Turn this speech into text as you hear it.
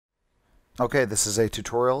Okay, this is a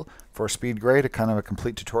tutorial for SpeedGrade, a kind of a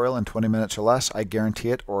complete tutorial in 20 minutes or less. I guarantee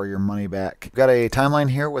it, or your money back. We've got a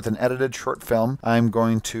timeline here with an edited short film. I'm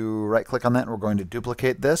going to right click on that and we're going to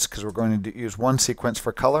duplicate this because we're going to use one sequence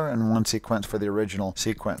for color and one sequence for the original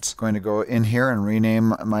sequence. I'm going to go in here and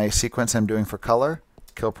rename my sequence I'm doing for color.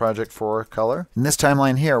 Kill project for color. In this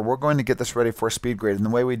timeline here, we're going to get this ready for SpeedGrade, and the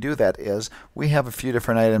way we do that is we have a few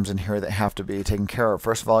different items in here that have to be taken care of.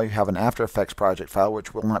 First of all, you have an After Effects project file,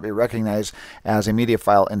 which will not be recognized as a media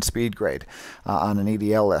file in SpeedGrade on an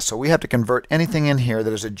EDL list. So we have to convert anything in here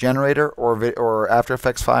that is a generator or After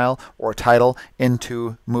Effects file or title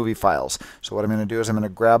into movie files. So what I'm going to do is I'm going to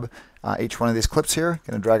grab each one of these clips here,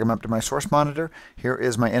 going to drag them up to my source monitor. Here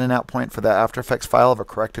is my in and out point for the After Effects file of a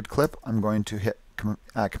corrected clip. I'm going to hit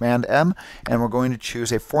Command M, and we're going to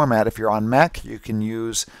choose a format. If you're on Mac, you can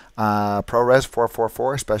use ProRes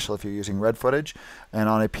 444, especially if you're using red footage. And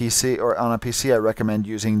on a PC, I recommend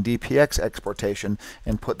using DPX exportation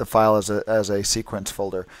and put the file as a sequence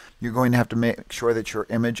folder. You're going to have to make sure that your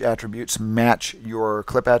image attributes match your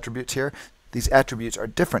clip attributes here. These attributes are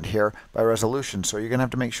different here by resolution, so you're going to have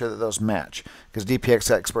to make sure that those match, because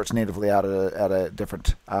DPX exports natively out at a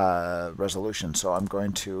different resolution. So I'm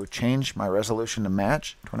going to change my resolution to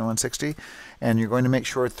match 2160, and you're going to make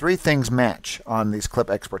sure three things match on these clip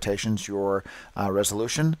exportations: your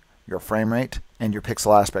resolution, your frame rate, and your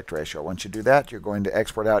pixel aspect ratio. Once you do that, you're going to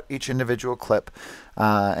export out each individual clip,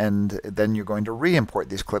 and then you're going to re-import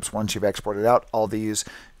these clips once you've exported out all these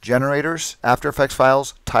generators, After Effects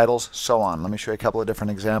files, titles, so on. Let me show you a couple of different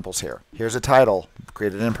examples here. Here's a title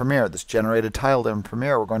created in Premiere. This generated title in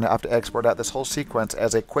Premiere, we're going to have to export out this whole sequence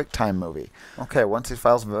as a QuickTime movie. Okay, once these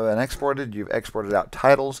files have been exported, you've exported out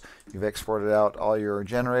titles, you've exported out all your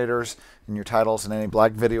generators and your titles and any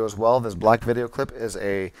black video as well. This black video clip is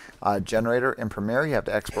a generator in Premiere. You have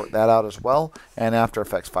to export that out as well, and After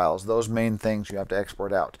Effects files. Those main things you have to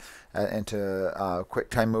export out into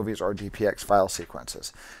QuickTime movies or DPX file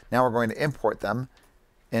sequences. Now we're going to import them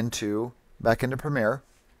back into Premiere.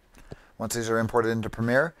 Once these are imported into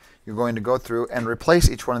Premiere, you're going to go through and replace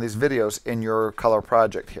each one of these videos in your color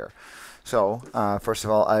project here. So first of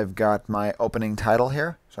all, I've got my opening title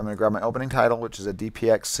here. So I'm going to grab my opening title, which is a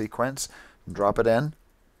DPX sequence, drop it in,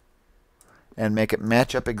 and make it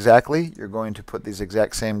match up exactly. You're going to put these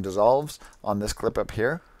exact same dissolves on this clip up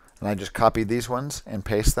here. And I just copied these ones and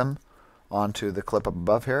paste them onto the clip up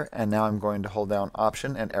above here. And now I'm going to hold down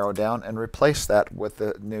Option and arrow down and replace that with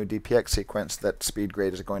the new DPX sequence that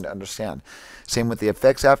SpeedGrade is going to understand. Same with the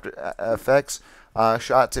effects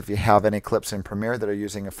shots. If you have any clips in Premiere that are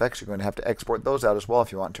using effects, you're going to have to export those out as well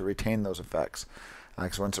if you want to retain those effects.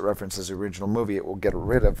 Because once it references the original movie, it will get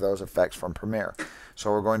rid of those effects from Premiere. So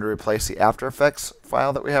we're going to replace the After Effects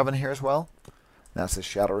file that we have in here as well. That's the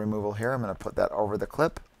shadow removal here. I'm going to put that over the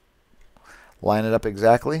clip. Line it up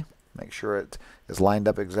exactly. Make sure it is lined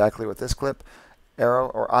up exactly with this clip. Arrow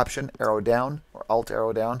or Option, arrow down, or Alt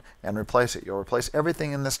arrow down, and replace it. You'll replace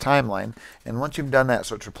everything in this timeline, and once you've done that,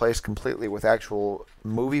 so it's replaced completely with actual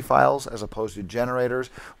movie files as opposed to generators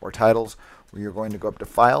or titles, where you're going to go up to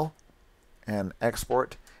File and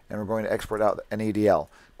Export, and we're going to export out an EDL.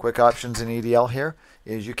 Quick options in EDL here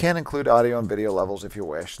is you can include audio and video levels if you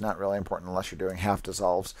wish. Not really important unless you're doing half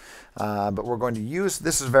dissolves. But we're going to use,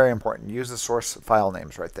 this is very important, use the source file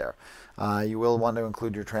names right there. You will want to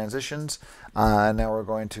include your transitions. Now we're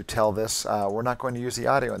going to tell this, we're not going to use the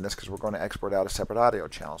audio in this because we're going to export out a separate audio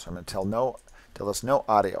channel. So I'm going to tell this no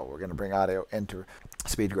audio. We're going to bring audio into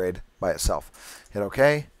SpeedGrade by itself. Hit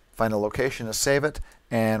OK, find a location to save it,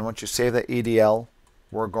 and once you save the EDL,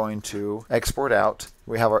 we're going to export out.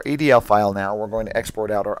 We have our EDL file now. We're going to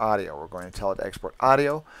export out our audio. We're going to tell it to export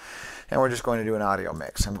audio, and we're just going to do an audio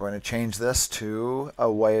mix. I'm going to change this to a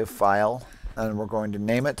WAV file, and we're going to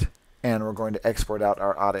name it, and we're going to export out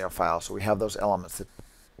our audio file. So we have those elements.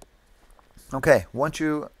 Okay, once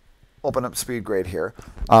you open up SpeedGrade here,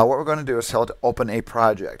 what we're going to do is tell it to open a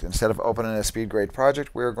project. Instead of opening a SpeedGrade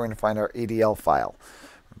project, we're going to find our EDL file.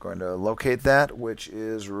 We're going to locate that, which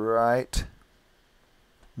is right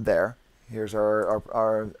there. Here's our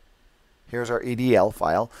EDL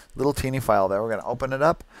file, little teeny file there. We're going to open it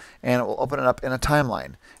up, and it will open it up in a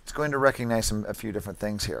timeline. It's going to recognize a few different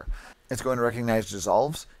things here. It's going to recognize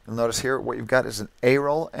dissolves. You'll notice here what you've got is an A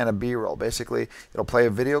roll and a B roll. Basically, it'll play a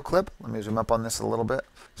video clip. Let me zoom up on this a little bit.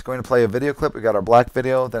 It's going to play a video clip. We've got our black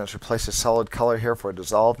video. Then it's replaced a solid color here for a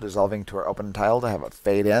dissolving to our open title to have it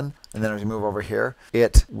fade in. And then as we move over here,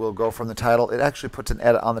 it will go from the title. It actually puts an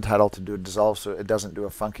edit on the title to do a dissolve, so it doesn't do a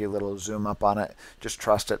funky little zoom up on it. Just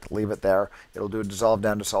trust it. Leave it there. It'll do a dissolve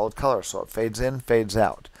down to solid color. So it fades in, fades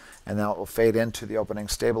out. And now it will fade into the opening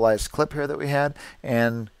stabilized clip here that we had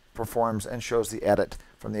and performs and shows the edit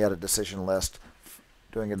from the edit decision list.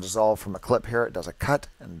 Doing a dissolve from a clip here, it does a cut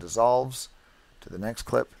and dissolves to the next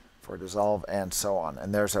clip for dissolve and so on.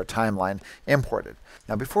 And there's our timeline imported.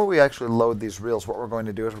 Now before we actually load these reels, what we're going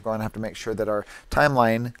to do is we're going to have to make sure that our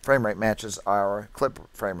timeline frame rate matches our clip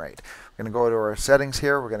frame rate. We're going to go to our settings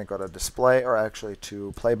here, we're going to go to display, or actually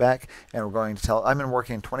to playback, and we're going to tell, I'm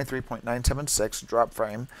working 23.976 drop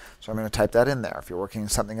frame, so I'm going to type that in there. If you're working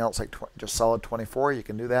something else like just solid 24, you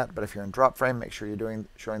can do that, but if you're in drop frame, make sure you're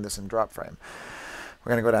showing this in drop frame.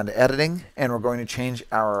 We're going to go down to editing, and we're going to change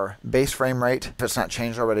our base frame rate, if it's not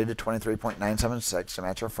changed already, to 23.976 to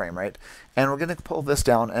match our frame rate. And we're going to pull this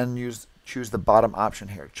down and choose the bottom option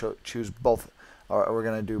here. Choose both, or we're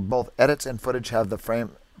going to do both edits and footage have the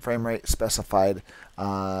frame rate specified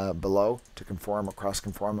below to conform or cross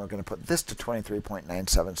conform. We're going to put this to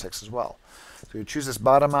 23.976 as well. So you choose this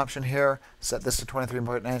bottom option here, set this to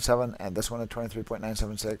 23.97 and this one to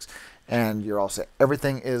 23.976, and you're all set.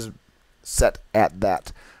 Everything is set at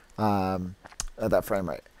that frame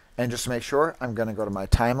rate. And just to make sure, I'm going to go to my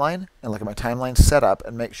timeline and look at my timeline setup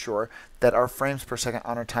and make sure that our frames per second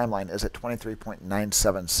on our timeline is at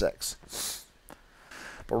 23.976.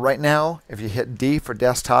 But right now, if you hit D for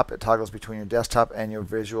desktop, it toggles between your desktop and your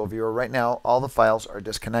visual viewer. Right now, all the files are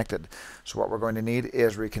disconnected. So what we're going to need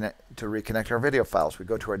is reconnect our video files. We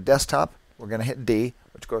go to our desktop, we're going to hit D,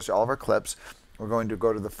 which goes to all of our clips. We're going to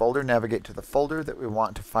go to the folder, navigate to the folder that we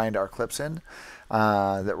want to find our clips in,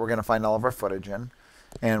 that we're going to find all of our footage in.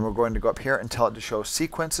 And we're going to go up here and tell it to show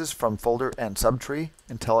sequences from folder and subtree,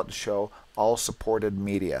 and tell it to show all supported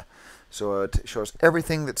media. So it shows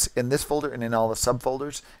everything that's in this folder and in all the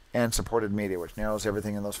subfolders and supported media, which narrows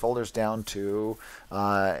everything in those folders down to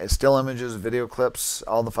still images, video clips,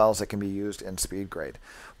 all the files that can be used in SpeedGrade.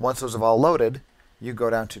 Once those have all loaded, you go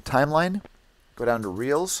down to timeline, go down to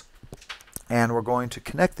reels, and we're going to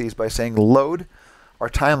connect these by saying load our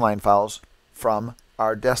timeline files from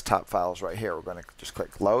our desktop files right here. We're going to just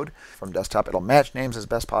click load from desktop. It'll match names as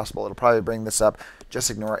best possible. It'll probably bring this up. Just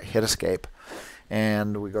ignore it, hit escape.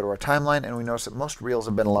 And we go to our timeline and we notice that most reels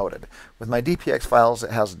have been loaded. With my DPX files,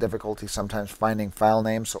 it has difficulty sometimes finding file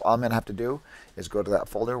names, so all I'm going to have to do is go to that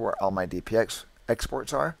folder where all my DPX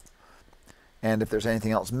exports are. And if there's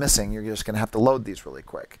anything else missing, you're just going to have to load these really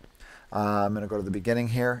quick. I'm going to go to the beginning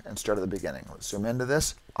here and start at the beginning. Let's zoom into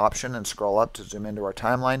this, option, and scroll up to zoom into our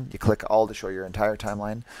timeline. You click all to show your entire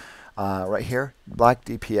timeline. Right here, black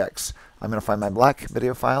DPX. I'm going to find my black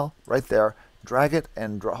video file right there, drag it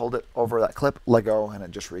and hold it over that clip, let go, and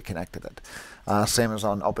it just reconnected it. Same as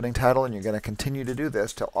on opening title, and you're going to continue to do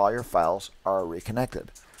this till all your files are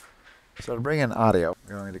reconnected. So to bring in audio,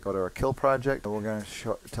 we're going to go to our kill project, and we're going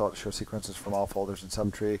to tell it to show sequences from all folders in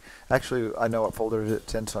subtree. Actually, I know what folder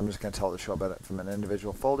it's in, so I'm just going to tell it to show it from an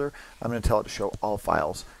individual folder. I'm going to tell it to show all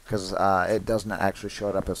files, because it doesn't actually show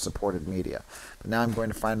it up as supported media. But now I'm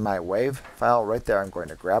going to find my wave file right there. I'm going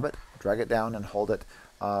to grab it, drag it down, and hold it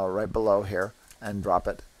right below here, and drop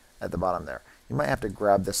it at the bottom there. You might have to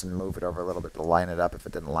grab this and move it over a little bit to line it up if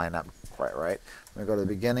it didn't line up quite right. I'm going to go to the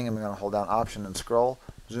beginning, I'm going to hold down option and scroll,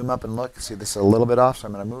 zoom up and look. See, this is a little bit off, so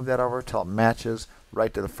I'm going to move that over till it matches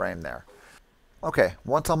right to the frame there. Okay,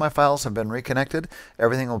 once all my files have been reconnected,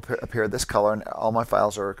 everything will appear this color, and all my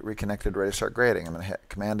files are reconnected, ready to start grading. I'm going to hit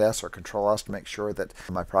Command S or Control S to make sure that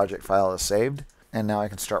my project file is saved, and now I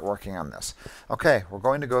can start working on this. Okay, we're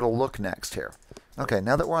going to go to look next here. Okay,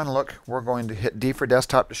 now that we're on look, we're going to hit D for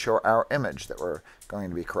desktop to show our image that we're going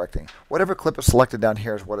to be correcting. Whatever clip is selected down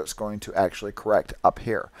here is what it's going to actually correct up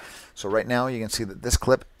here. So right now you can see that this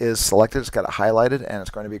clip is selected, it's got it highlighted, and it's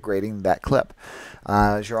going to be grading that clip.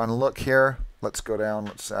 As you're on look here, let's go down,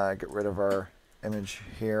 let's get rid of our image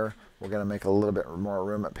here. We're going to make a little bit more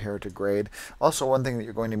room up here to grade. Also, one thing that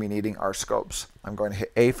you're going to be needing are scopes. I'm going to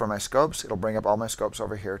hit A for my scopes. It'll bring up all my scopes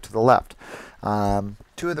over here to the left.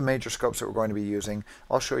 Two of the major scopes that we're going to be using,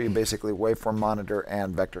 I'll show you basically waveform monitor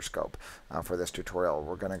and vector scope for this tutorial.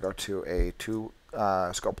 We're going to go to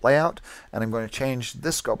a scope layout, and I'm going to change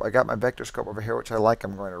this scope. I got my vector scope over here, which I like.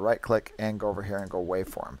 I'm going to right click and go over here and go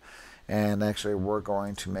waveform. And actually we're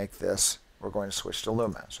going to make this, we're going to switch to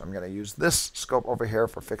lumen. So I'm going to use this scope over here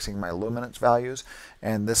for fixing my luminance values,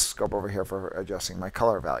 and this scope over here for adjusting my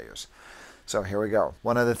color values. So here we go.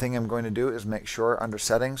 One other thing I'm going to do is make sure under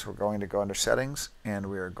settings, we're going to go under settings, and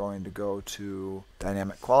we are going to go to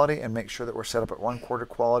dynamic quality and make sure that we're set up at 1/4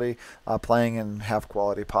 quality, playing and half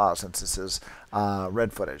quality pause, since this is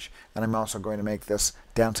red footage. And I'm also going to make this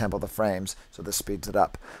downsample the frames so this speeds it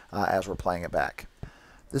up as we're playing it back.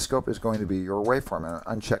 This scope is going to be your waveform, an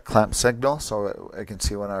unchecked clamp signal, so I can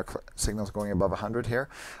see when our signal is going above 100 here.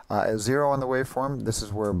 At 0 on the waveform, this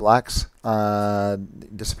is where blacks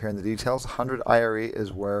disappear in the details. 100 IRE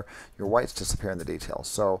is where your whites disappear in the details.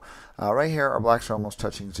 So right here, our blacks are almost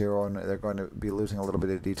touching 0, and they're going to be losing a little bit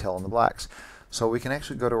of detail in the blacks. So we can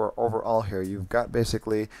actually go to our overall here. You've got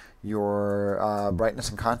basically your brightness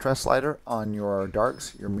and contrast slider on your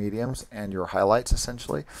darks, your mediums, and your highlights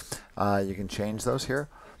essentially. You can change those here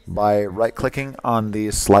by right-clicking on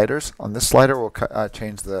these sliders. On this slider will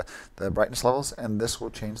change the brightness levels, and this will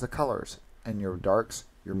change the colors in your darks,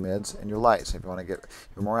 your mids, and your lights. If you want to get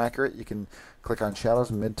more accurate, you can click on shadows,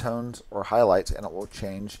 midtones, or highlights, and it will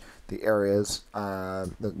change the areas,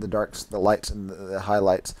 the darks, the lights, and the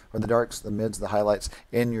highlights, or the darks, the mids, the highlights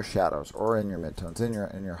in your shadows, or in your midtones,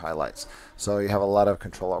 in your highlights. So you have a lot of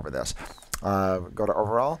control over this. Go to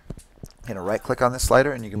overall. Right-click on this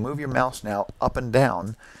slider, and you can move your mouse now up and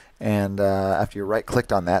down. And after you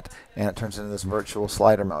right-clicked on that, and it turns into this virtual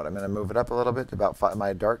slider mode. I'm going to move it up a little bit to about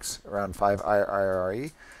my darks, around 5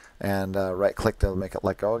 IRE, and right-click to make it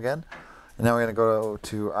let go again. And now we're going to go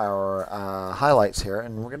to our highlights here,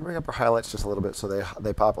 and we're going to bring up our highlights just a little bit so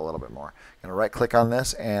they pop a little bit more. I'm going to right-click on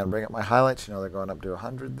this and bring up my highlights. They're going up to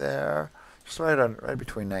 100 there. Just right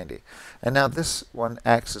between 90. And now this one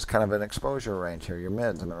acts as kind of an exposure range here, your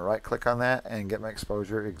mids. I'm going to right-click on that and get my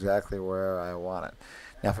exposure exactly where I want it.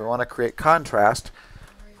 Now if we want to create contrast,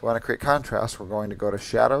 we're going to go to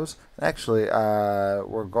shadows. And actually,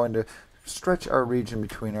 we're going to stretch our region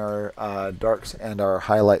between our darks and our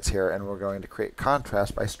highlights here, and we're going to create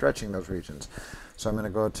contrast by stretching those regions. So I'm going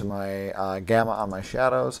to go to my gamma on my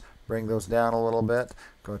shadows, bring those down a little bit,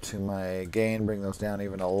 go to my gain, bring those down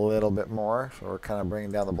even a little bit more, so we're kind of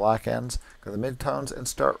bringing down the black ends, go to the midtones, and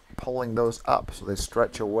start pulling those up so they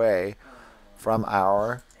stretch away from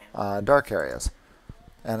our dark areas.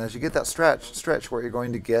 And as you get that stretch, what you're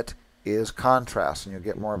going to get is contrast, and you'll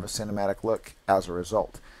get more of a cinematic look as a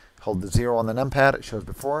result. Hold the 0 on the numpad, it shows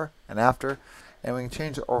before and after, and we can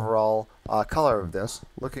change the overall color of this.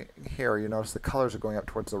 Looking here, you notice the colors are going up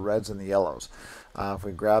towards the reds and the yellows. If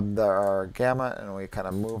we grab our gamma and we kind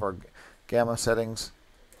of move our gamma settings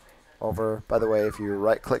over, by the way, if you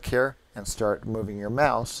right-click here and start moving your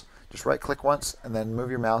mouse, just right-click once and then move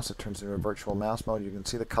your mouse, it turns into a virtual mouse mode. You can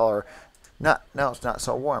see the color. Now it's not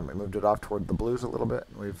so warm. We moved it off toward the blues a little bit,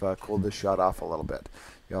 and we've cooled this shot off a little bit.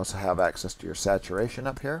 You also have access to your saturation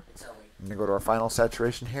up here. I'm going to go to our final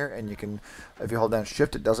saturation here, and you can, if you hold down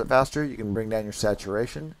Shift, it does it faster. You can bring down your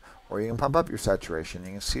saturation, or you can pump up your saturation.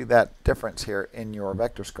 You can see that difference here in your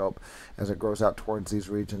vector scope as it grows out towards these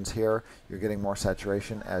regions here. You're getting more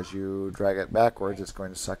saturation. As you drag it backwards, it's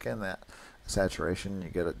going to suck in that saturation, and you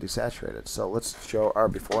get it desaturated. So let's show our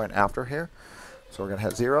before and after here. So we're going to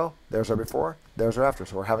hit 0. There's our before. There's our after.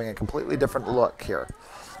 So we're having a completely different look here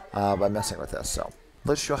by messing with this. So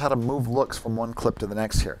let's show how to move looks from one clip to the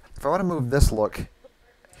next here. If I want to move this look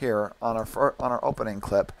here on our opening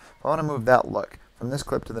clip, if I want to move that look from this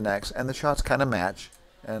clip to the next, and the shots kind of match,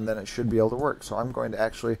 and then it should be able to work. So I'm going to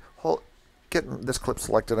actually get this clip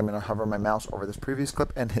selected. I'm going to hover my mouse over this previous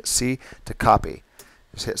clip and hit C to copy.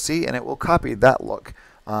 Just hit C, and it will copy that look,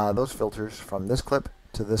 those filters from this clip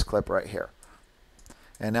to this clip right here.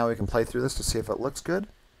 And now we can play through this to see if it looks good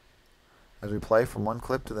as we play from one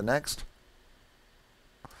clip to the next.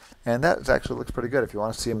 And that actually looks pretty good. If you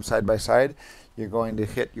want to see them side by side, you're going to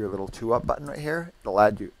hit your little 2-up button right here. It'll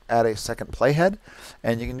add a second playhead.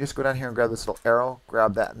 And you can just go down here and grab this little arrow,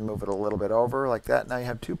 grab that and move it a little bit over like that. Now you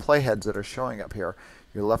have 2 playheads that are showing up here,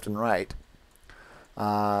 your left and right.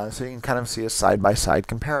 So you can kind of see a side by side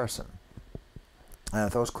comparison. And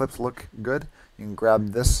if those clips look good, you can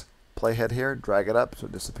grab this playhead here, drag it up so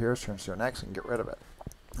it disappears, turns to an X, and get rid of it.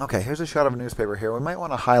 Okay, here's a shot of a newspaper here. We might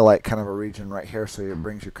want to highlight kind of a region right here so it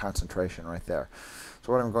brings your concentration right there.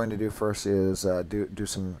 So what I'm going to do first is do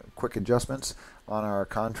some quick adjustments on our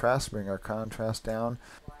contrast, bring our contrast down.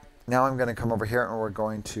 Now I'm going to come over here and we're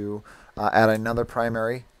going to add another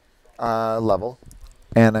primary level,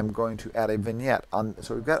 and I'm going to add a vignette.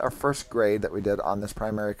 So we've got our first grade that we did on this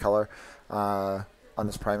primary color, on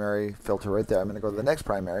this primary filter right there. I'm going to go to the next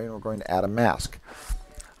primary and we're going to add a mask.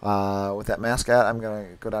 With that mask add, I'm going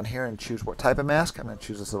to go down here and choose what type of mask. I'm going to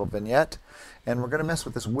choose this little vignette, and we're going to mess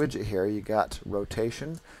with this widget here. You got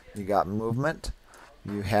rotation, you got movement,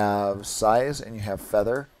 you have size, and you have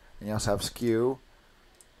feather, and you also have skew.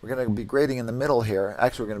 We're going to be grading in the middle here.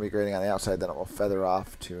 Actually, we're going to be grading on the outside, then it will feather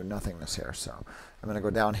off to nothingness here. So I'm going to go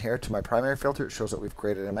down here to my primary filter. It shows that we've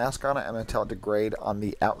graded a mask on it. I'm going to tell it to grade on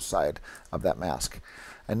the outside of that mask.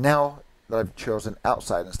 And now that I've chosen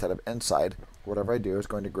outside instead of inside, whatever I do is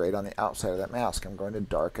going to grade on the outside of that mask. I'm going to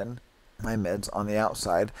darken my mids on the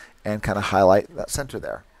outside and kind of highlight that center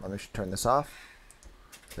there. Let me turn this off.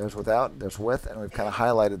 There's without, there's with, and we've kind of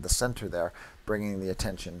highlighted the center there, bringing the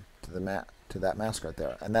attention to that mask right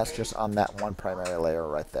there. And that's just on that one primary layer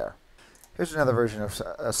right there. Here's another version of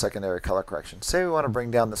a secondary color correction. Say we want to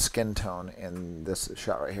bring down the skin tone in this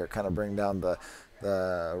shot right here, kind of bring down the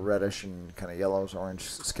reddish and kind of yellows, orange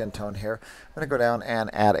skin tone here. I'm going to go down and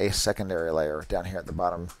add a secondary layer down here at the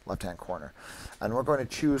bottom left-hand corner. And we're going to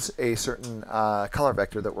choose a certain color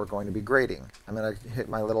vector that we're going to be grading. I'm going to hit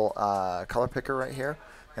my little color picker right here.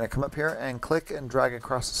 I'm going to come up here and click and drag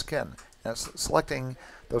across the skin. And it's selecting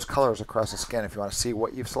those colors across the skin. If you want to see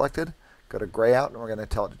what you've selected, go to gray out, and we're going to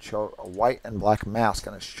tell it to show a white and black mask,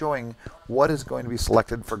 and it's showing what is going to be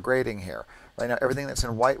selected for grading here. Right now, everything that's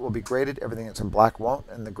in white will be graded, everything that's in black won't,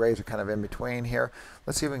 and the grays are kind of in between here.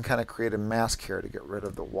 Let's see if we can kind of create a mask here to get rid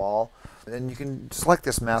of the wall. And then you can select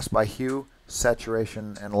this mask by hue,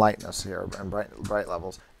 saturation, and lightness here, and bright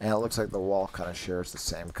levels. And it looks like the wall kind of shares the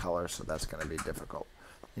same color, so that's going to be difficult.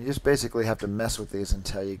 You just basically have to mess with these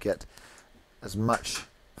until you get as much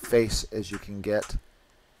face as you can get.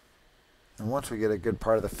 And once we get a good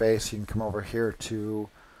part of the face, you can come over here to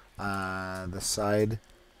the side,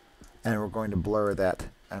 and we're going to blur that,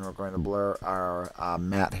 and we're going to blur our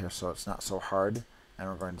matte here so it's not so hard, and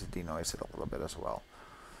we're going to denoise it a little bit as well.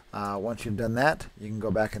 Once you've done that, you can go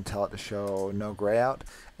back and tell it to show no gray out,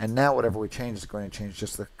 and now whatever we change is going to change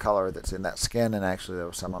just the color that's in that skin, and actually there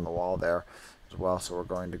was some on the wall there as well, so we're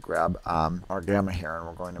going to grab our gamma here, and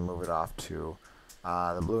we're going to move it off to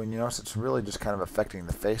the blue, and you notice it's really just kind of affecting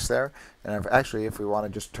the face there. And if we want to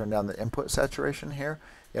just turn down the input saturation here,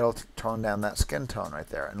 it'll tone down that skin tone right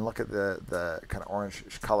there. And look at the kind of orange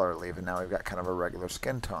color leaving. Now we've got kind of a regular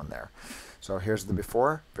skin tone there. So here's the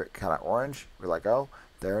before, kind of orange. We're like, oh,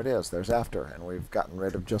 there it is. There's after, and we've gotten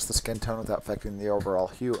rid of just the skin tone without affecting the overall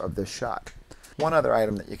hue of this shot. One other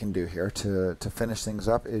item that you can do here to finish things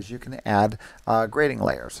up is you can add grading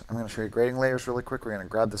layers. I'm going to show you grading layers really quick. We're going to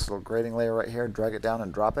grab this little grading layer right here, drag it down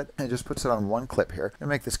and drop it, and it just puts it on one clip here and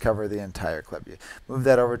make this cover the entire clip. You move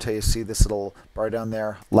that over till you see this little bar down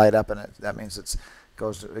there light up, and that means it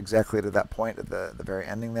goes exactly to that point at the very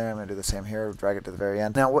ending there. I'm going to do the same here, drag it to the very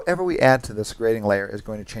end. Now whatever we add to this grading layer is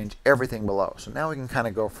going to change everything below. So now we can kind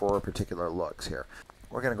of go for particular looks here.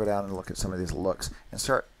 We're going to go down and look at some of these looks and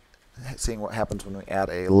start seeing what happens when we add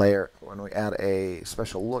a layer, when we add a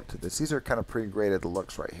special look to this. These are kind of pre-graded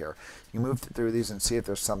looks right here. You can move through these and see if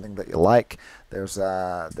there's something that you like. There's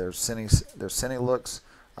cine looks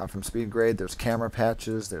from SpeedGrade. There's camera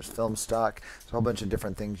patches. There's film stock. There's a whole bunch of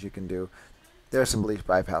different things you can do. There's some bleach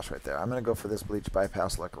bypass right there. I'm going to go for this bleach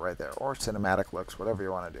bypass look right there, or cinematic looks, whatever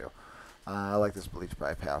you want to do. I like this bleach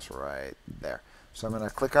bypass right there. So I'm going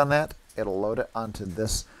to click on that. It'll load it onto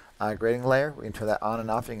this grading layer. We can turn that on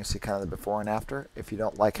and off. You can see kind of the before and after. If you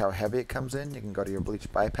don't like how heavy it comes in, you can go to your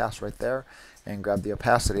bleach bypass right there and grab the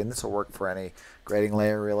opacity, and this will work for any grading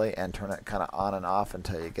layer really, and turn it kind of on and off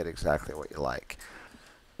until you get exactly what you like.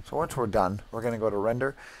 So once we're done, we're going to go to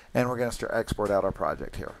render, and we're going to start export out our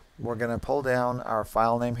project here. We're going to pull down our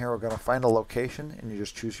file name here. We're going to find a location, and you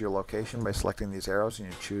just choose your location by selecting these arrows, and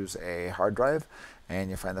you choose a hard drive,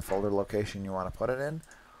 and you find the folder location you want to put it in.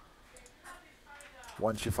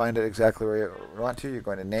 Once you find it exactly where you want to, you're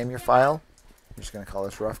going to name your file. I'm just going to call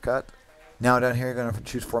this rough cut. Now down here you're going to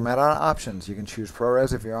choose format options. You can choose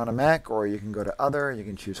ProRes if you're on a Mac, or you can go to other. You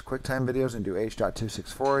can choose QuickTime videos and do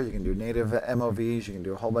H.264. You can do native MOVs. You can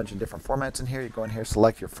do a whole bunch of different formats in here. You go in here,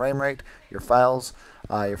 select your frame rate, your files,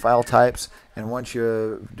 your file types, and once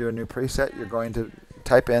you do a new preset, you're going to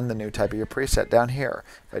type in the new type of your preset down here.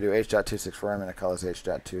 If I do H.264, I'm going to call this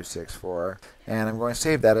H.264, and I'm going to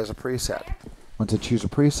save that as a preset. Once I choose a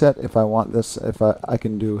preset, if I want this, I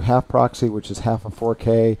can do half proxy, which is half of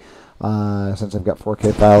 4K. Since I've got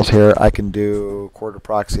 4K files here, I can do quarter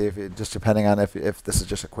proxy, just depending on if this is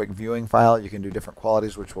just a quick viewing file. You can do different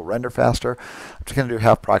qualities which will render faster. I'm just going to do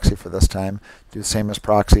half proxy for this time. Do the same as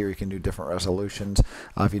proxy, or you can do different resolutions.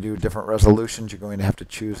 If you do different resolutions, you're going to have to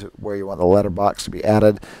choose where you want the letterbox to be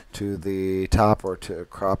added to the top, or to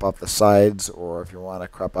crop off the sides, or if you want to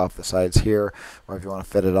crop off the sides here, or if you want to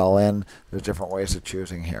fit it all in. There's different ways of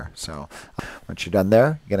choosing here. So once you're done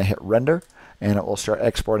there, you're going to hit render, and it will start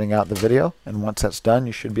exporting out the video. And once that's done,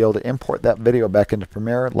 you should be able to import that video back into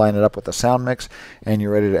Premiere, line it up with the sound mix, and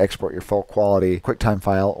you're ready to export your full quality QuickTime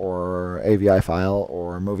file or AVI file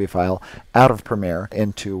or movie file out of Premiere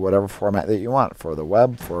into whatever format that you want, for the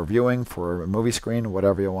web, for viewing, for a movie screen,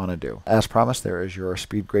 whatever you want to do. As promised, there is your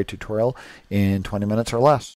SpeedGrade tutorial in 20 minutes or less.